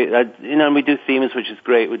 Yeah, and we do themes, which is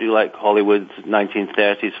great. We do like Hollywood's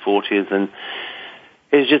 1930s, 40s, and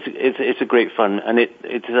it's a great fun, and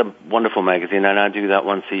it's a wonderful magazine, and I do that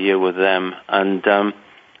once a year with them. And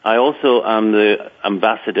I also am the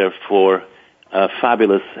ambassador for a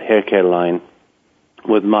fabulous hair care line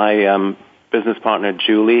with my business partner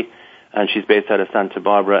Julie, and she's based out of Santa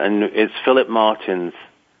Barbara, and it's Philip Martin's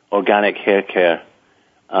Organic Hair Care,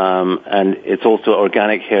 and it's also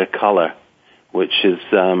organic hair color, which is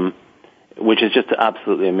just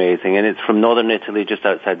absolutely amazing. And it's from northern Italy, just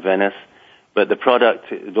outside Venice. But the product,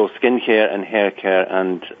 both skincare and hair care,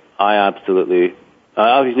 and I've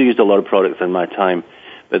used a lot of products in my time,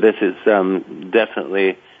 but this is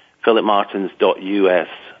definitely philipmartins.us.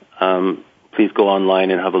 Please go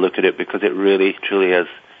online and have a look at it, because it really, truly is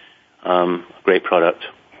a great product.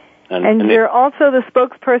 And you're also the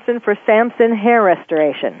spokesperson for Samson Hair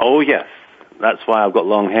Restoration. Oh, yes. That's why I've got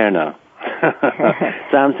long hair now.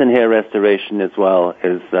 Samson Hair Restoration as well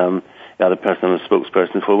is the other person I'm a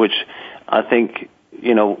spokesperson for, which I think,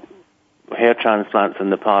 hair transplants in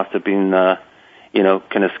the past have been,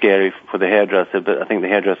 kind of scary for the hairdresser, but I think the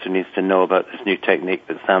hairdresser needs to know about this new technique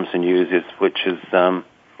that Samson uses, which is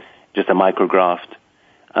just a micrograft.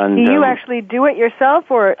 And, do you actually do it yourself,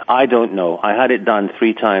 or? I don't know. I had it done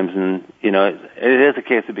 3 times, and, it is a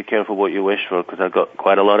case to be careful what you wish for, because I've got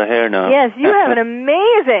quite a lot of hair now. Yes, you have an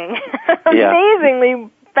amazingly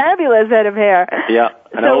fabulous head of hair. Yeah.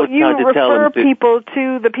 And so you refer people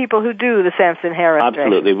to the people who do the Samson Hair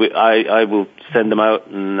Restoration? Absolutely. I will send them out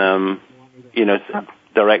and,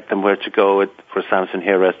 direct them where to go for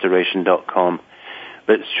SamsonHairRestoration.com.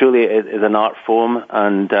 But truly it is an art form,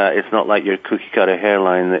 and it's not like your cookie-cutter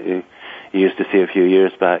hairline that you used to see a few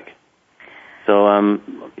years back. So,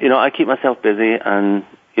 I keep myself busy, and,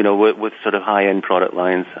 with sort of high-end product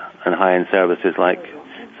lines and high-end services like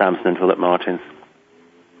Samson and Philip Martins.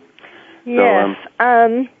 Yes.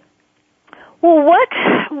 Well,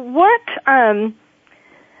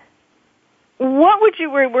 what would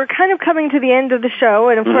you? We're kind of coming to the end of the show,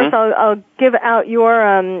 and of course, I'll give out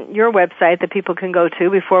your website that people can go to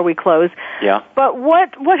before we close. Yeah. But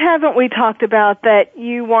what haven't we talked about that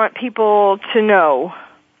you want people to know?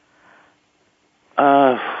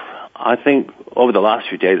 I think over the last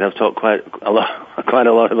few days I've talked quite a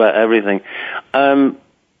lot about everything.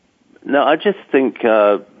 No, I just think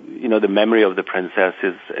the memory of the princess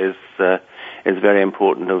is very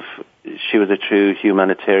important. She was a true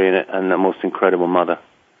humanitarian and the most incredible mother,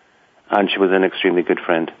 and she was an extremely good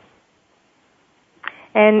friend.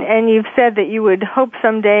 And you've said that you would hope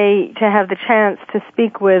someday to have the chance to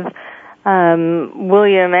speak with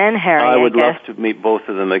William and Harry. I would love to meet both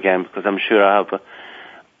of them again, because I'm sure I have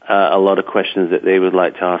a lot of questions that they would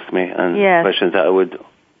like to ask me, and questions that I would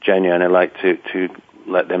genuinely like to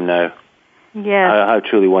let them know. Yes. How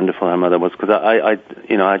truly wonderful her mother was, because I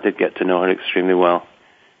did get to know her extremely well,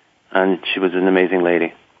 and she was an amazing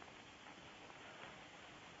lady.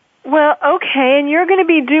 Well, okay, and you're going to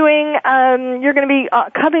be doing,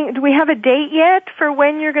 coming, do we have a date yet for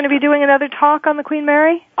when you're going to be doing another talk on the Queen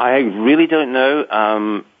Mary? I really don't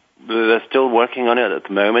know. They're still working on it at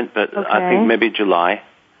the moment, but I think maybe July.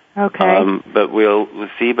 Okay. But we'll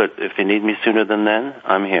see, but if they need me sooner than then,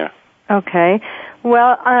 I'm here. Okay.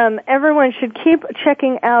 Well, everyone should keep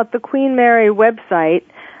checking out the Queen Mary website.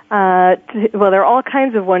 There are all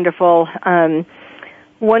kinds of wonderful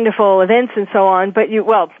events and so on, but you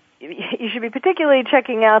should be particularly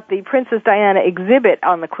checking out the Princess Diana exhibit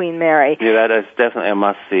on the Queen Mary. Yeah, that is definitely a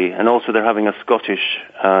must-see. And also they're having a Scottish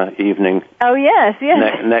evening. Oh, yes.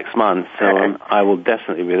 Next month, so I will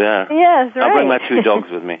definitely be there. Yes, right. I'll bring my 2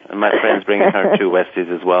 dogs with me, and my friend's bringing her 2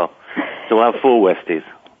 Westies as well. So we'll have 4 Westies.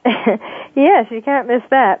 Yes, you can't miss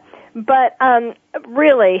that. But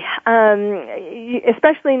really,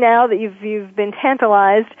 especially now that you've been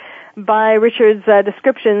tantalized by Richard's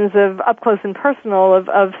descriptions of up close and personal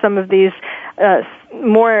of some of these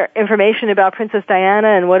more information about Princess Diana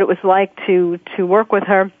and what it was like to work with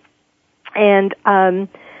her, and the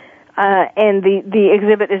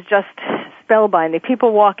exhibit is just spellbinding.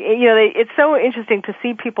 People walk, it's so interesting to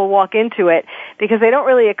see people walk into it because they don't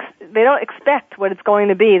expect what it's going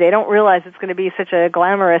to be. They don't realize it's going to be such a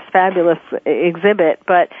glamorous, fabulous exhibit,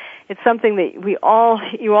 but it's something that you all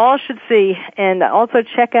should see, and also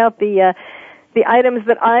check out the items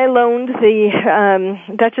that I loaned the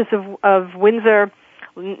Duchess of Windsor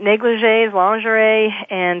negligees, lingerie,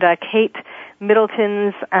 and Kate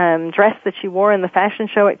Middleton's dress that she wore in the fashion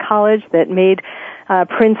show at college that made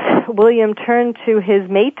Prince William turn to his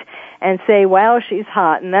mate and say, "Wow, she's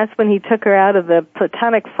hot." And that's when he took her out of the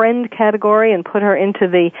platonic friend category and put her into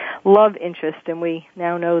the love interest, and we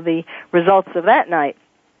now know the results of that night.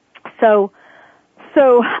 So,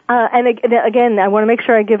 and again, I want to make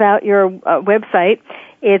sure I give out your website.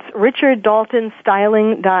 It's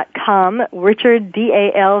RichardDaltonStyling.com, Richard,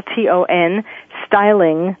 D-A-L-T-O-N,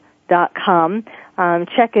 Styling.com.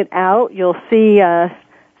 Check it out. You'll see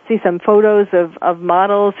some photos of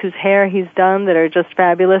models whose hair he's done that are just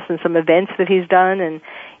fabulous, and some events that he's done,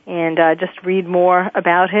 and just read more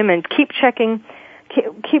about him, and keep checking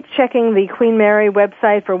the Queen Mary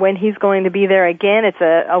website for when he's going to be there again. It's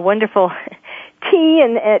a wonderful tea,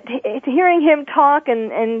 and hearing him talk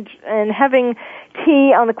and having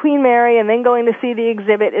tea on the Queen Mary and then going to see the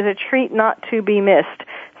exhibit is a treat not to be missed.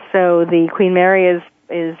 So the Queen Mary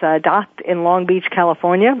is docked in Long Beach,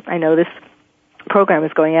 California. I know this program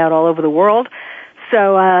is going out all over the world.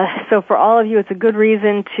 So for all of you, it's a good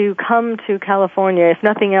reason to come to California, if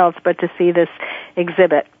nothing else, but to see this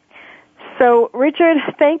exhibit. So, Richard,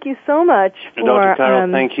 thank you so much for... Dr. Carol,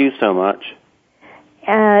 thank you so much.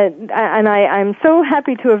 And I'm so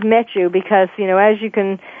happy to have met you because,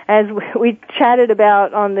 as we chatted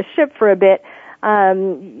about on the ship for a bit,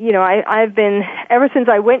 I've been, ever since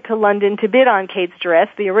I went to London to bid on Kate's dress,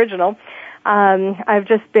 the original, I've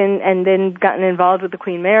just been, and then gotten involved with the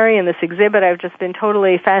Queen Mary and this exhibit. I've just been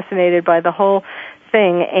totally fascinated by the whole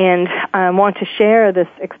thing, and I want to share this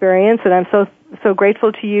experience, and I'm so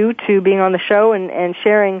grateful to you to being on the show and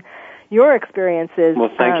sharing your experiences. Well,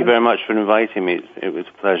 thank you very much for inviting me. It was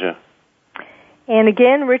a pleasure. And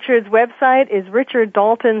again, Richard's website is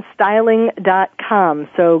RichardDaltonStyling.com.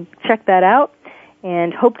 So check that out,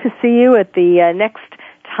 and hope to see you at the next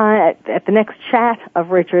chat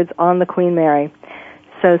of Richard's on the Queen Mary.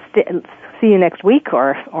 So see you next week,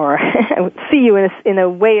 or see you in a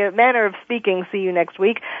manner of speaking. See you next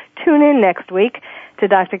week. Tune in next week to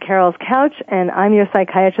Dr. Carol's Couch, and I'm your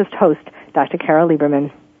psychiatrist host, Dr. Carol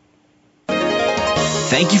Lieberman.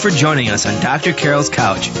 Thank you for joining us on Dr. Carol's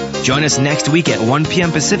Couch. Join us next week at 1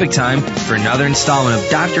 p.m. Pacific Time for another installment of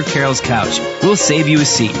Dr. Carol's Couch. We'll save you a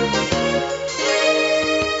seat.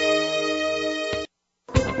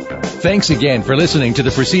 Thanks again for listening to the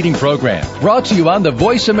preceding program, brought to you on the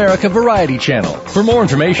Voice America Variety Channel. For more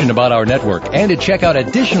information about our network and to check out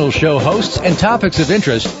additional show hosts and topics of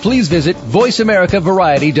interest, please visit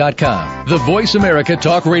VoiceAmericaVariety.com. The Voice America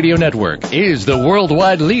Talk Radio Network is the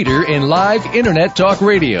worldwide leader in live Internet talk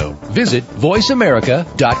radio. Visit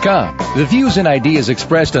VoiceAmerica.com. The views and ideas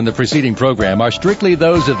expressed on the preceding program are strictly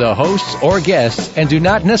those of the hosts or guests and do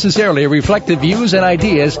not necessarily reflect the views and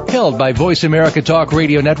ideas held by Voice America Talk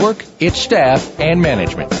Radio Network, its staff, and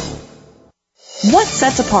management. What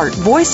sets apart Voice